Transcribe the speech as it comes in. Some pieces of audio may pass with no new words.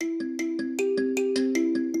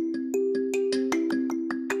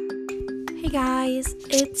guys,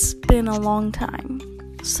 it's been a long time.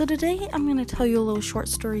 So today I'm going to tell you a little short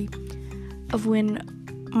story of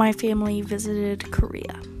when my family visited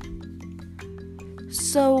Korea.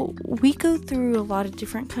 So we go through a lot of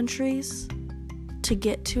different countries to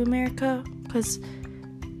get to America because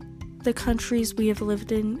the countries we have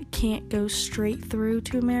lived in can't go straight through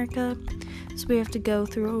to America. So we have to go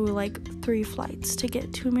through like 3 flights to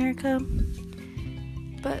get to America.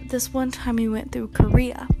 But this one time we went through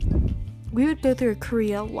Korea. We would go through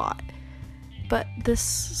Korea a lot. But this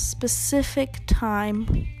specific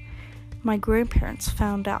time, my grandparents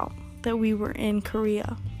found out that we were in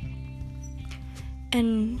Korea.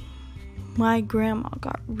 And my grandma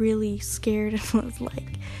got really scared and was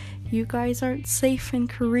like, "You guys aren't safe in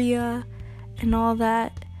Korea," and all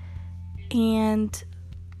that. And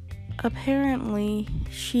apparently,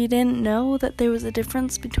 she didn't know that there was a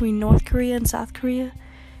difference between North Korea and South Korea.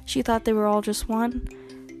 She thought they were all just one.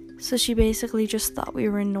 So she basically just thought we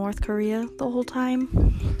were in North Korea the whole time.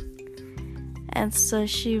 And so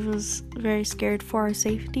she was very scared for our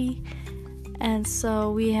safety. And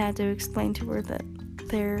so we had to explain to her that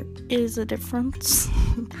there is a difference.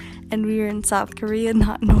 And we were in South Korea,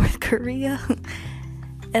 not North Korea.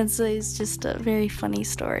 And so it's just a very funny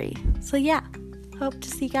story. So yeah, hope to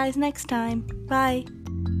see you guys next time. Bye.